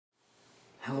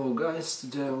Hello guys,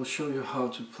 today I will show you how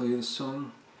to play the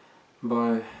song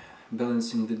by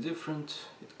balancing the different.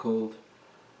 It's called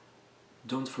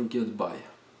Don't Forget Bye.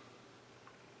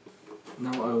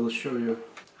 Now I will show you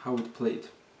how it played.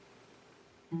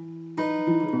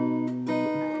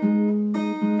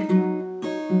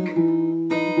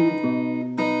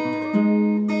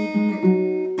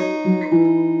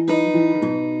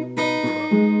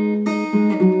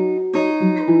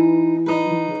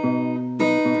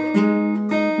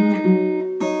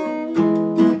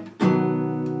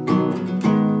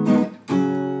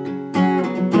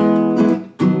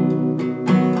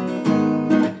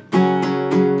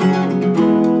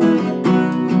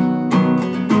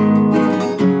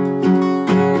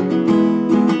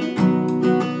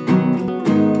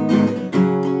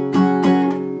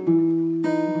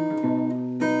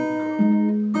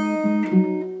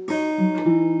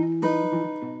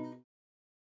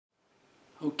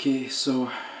 Okay, so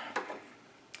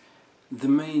the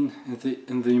main and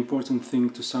the important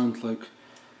thing to sound like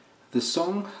the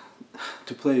song,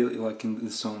 to play like in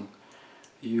the song,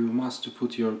 you must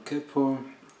put your capo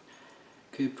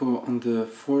on the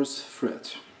 4th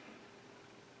fret.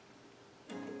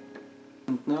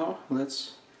 And now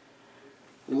let's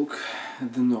look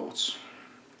at the notes.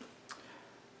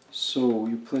 So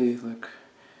you play like,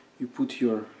 you put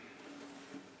your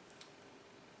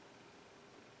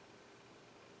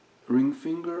ring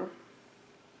finger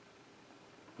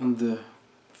on the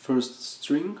 1st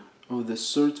string of the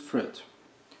 3rd fret.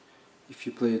 If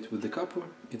you play it with the capo,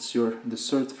 it's the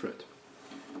 3rd fret.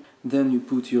 Then you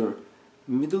put your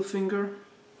middle finger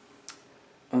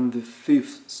on the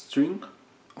 5th string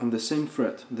on the same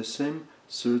fret, the same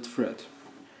 3rd fret,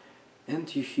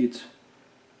 and you hit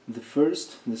the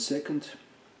 1st, the 2nd,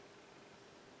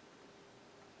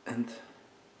 and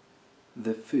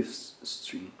the 5th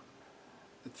string.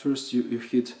 At first you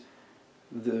hit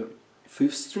the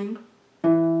 5th string,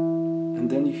 and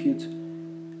then you hit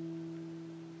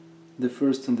the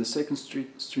 1st and the 2nd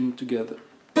string together.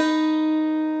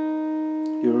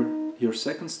 Your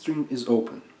 2nd string is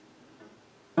open.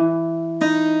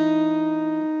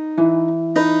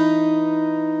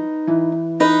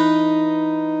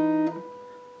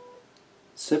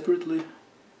 Separately,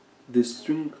 these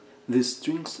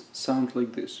strings sound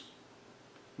like this.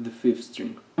 The 5th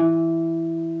string,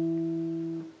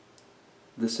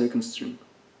 the 2nd string,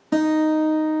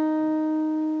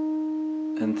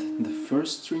 and the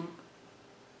 1st string,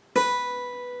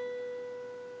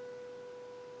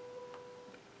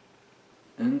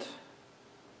 and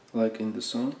like in the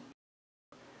song.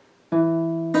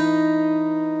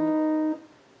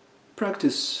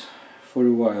 Practice for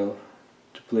a while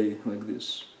to play like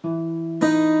this.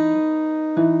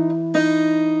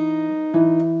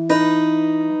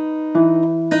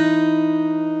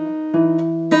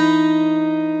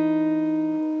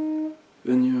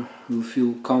 When you will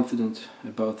feel confident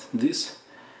about this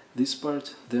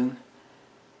part, then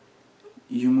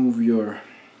you move your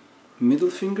middle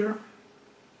finger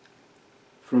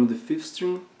from the 5th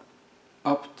string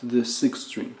up to the 6th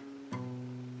string,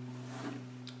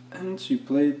 and you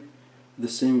play the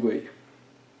same way.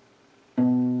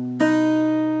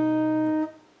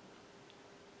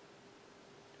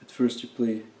 At first you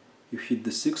hit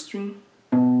the 6th string,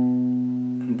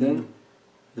 and then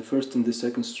the 1st and the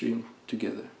 2nd string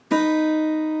together.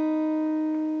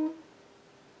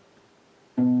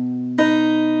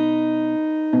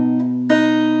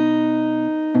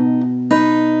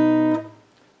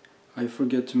 I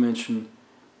forget to mention,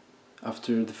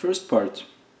 after the first part,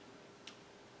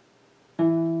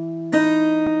 you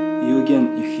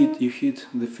hit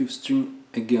the 5th string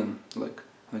again, like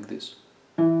this.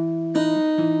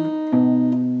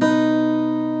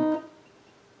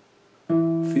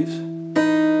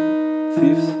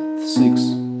 5th, 6th.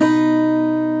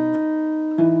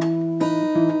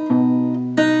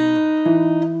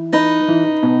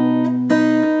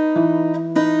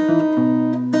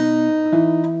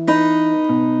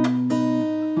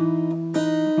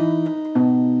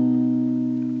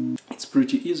 It's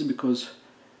pretty easy because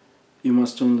you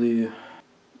must only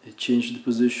change the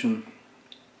position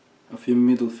of your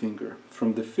middle finger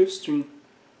from the 5th string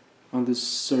on the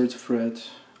 3rd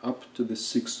fret up to the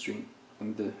 6th string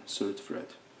on the 3rd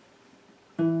fret.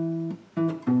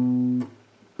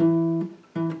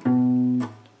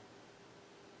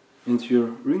 And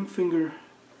your ring finger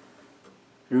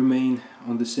remain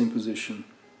on the same position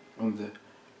on the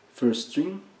 1st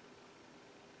string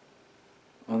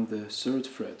on the 3rd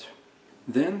fret.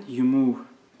 Then you move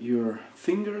your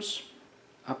fingers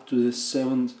up to the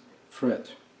 7th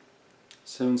fret,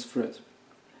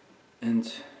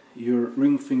 and your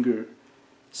ring finger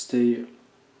stay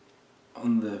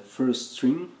on the first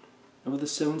string of the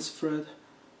 7th fret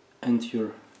and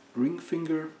your ring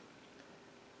finger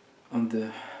on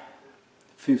the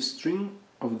 5th string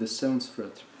of the 7th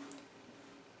fret.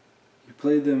 You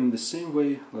play them the same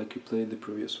way like you played the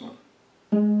previous one.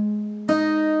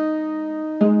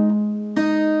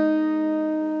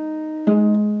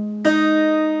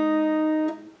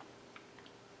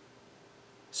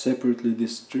 Separately,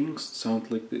 these strings sound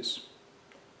like this.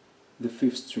 The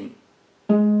 5th string,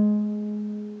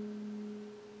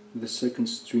 the 2nd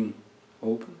string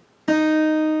open,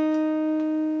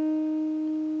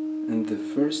 and the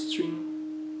 1st string,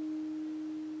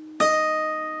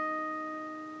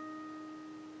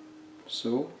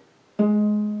 so,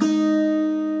 and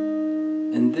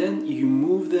then you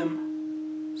move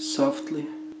them softly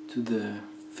to the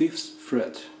 5th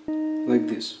fret, like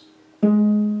this.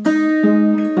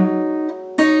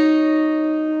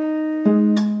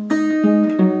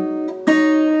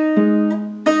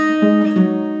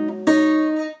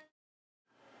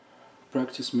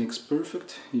 Practice makes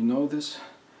perfect, you know this.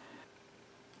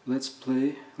 Let's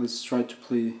try to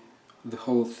play the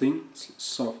whole thing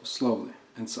slowly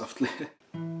and softly.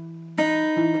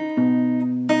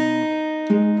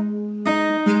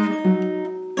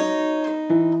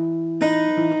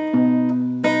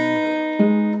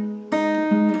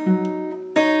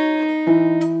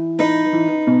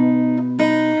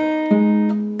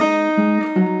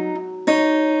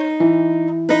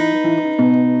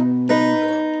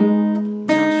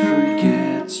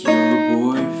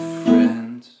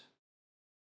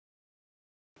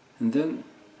 And then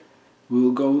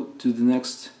we'll go to the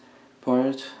next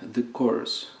part, the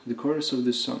chorus of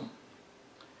the song.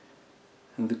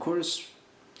 And the chorus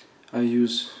I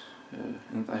use,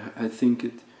 and I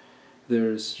think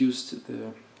there's used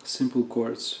the simple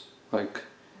chords like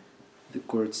the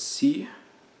chords C,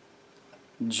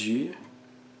 G,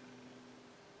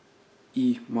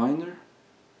 E minor,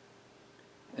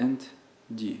 and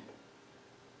D.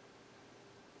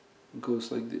 It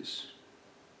goes like this.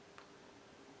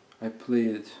 I play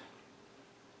it.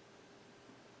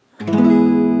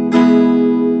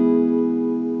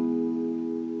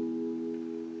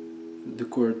 The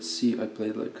chord C I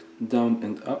played like down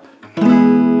and up.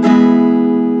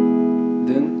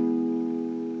 Then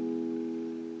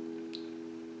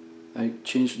I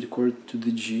changed the chord to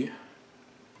the G.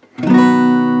 I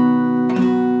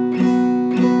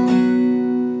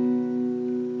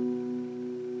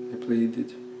played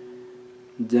it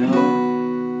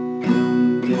down,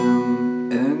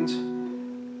 and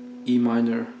E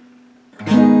minor.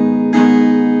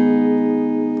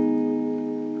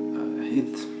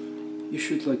 You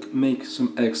should like make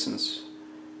some accents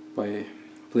by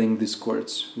playing these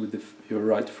chords with your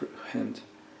right hand.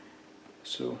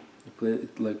 So you play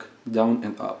it like down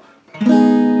and up,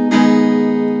 and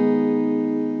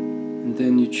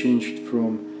then you change it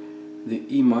from the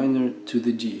E minor to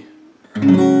the D.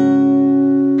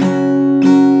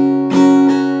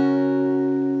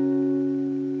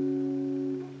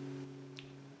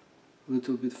 A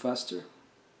little bit faster.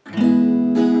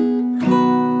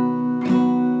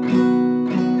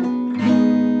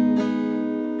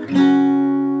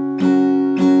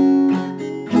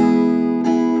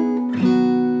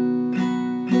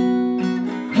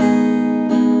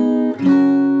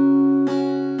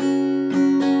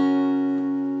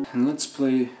 And let's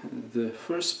play the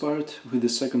first part with the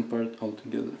second part all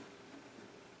together.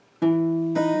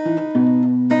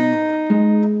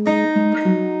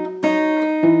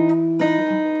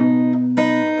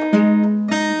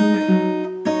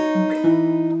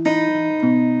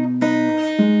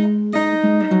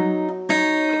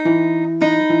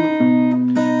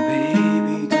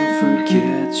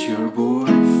 Your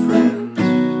boyfriend,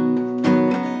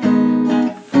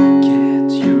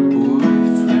 forget your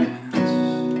boyfriend,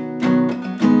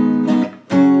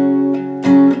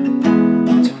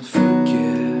 don't forget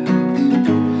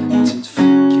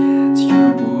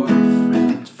your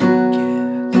boyfriend,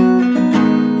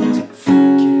 don't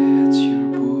forget your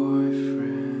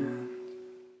boyfriend.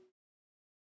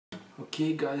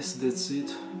 Okay guys, that's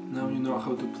it. Now you know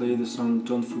how to play the song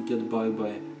Don't Forget Bye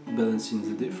by Balancing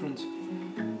the Different.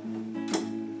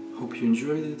 Hope you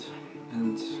enjoyed it,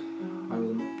 and I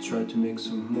will try to make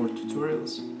some more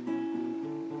tutorials.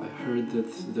 I heard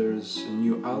that there's a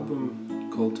new album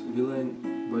called Villain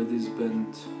by this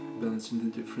band, Balancing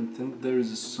the Different, and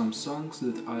there's some songs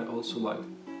that I also like.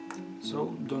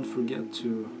 So don't forget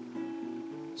to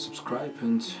subscribe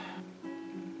and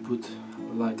put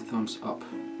a like, thumbs up.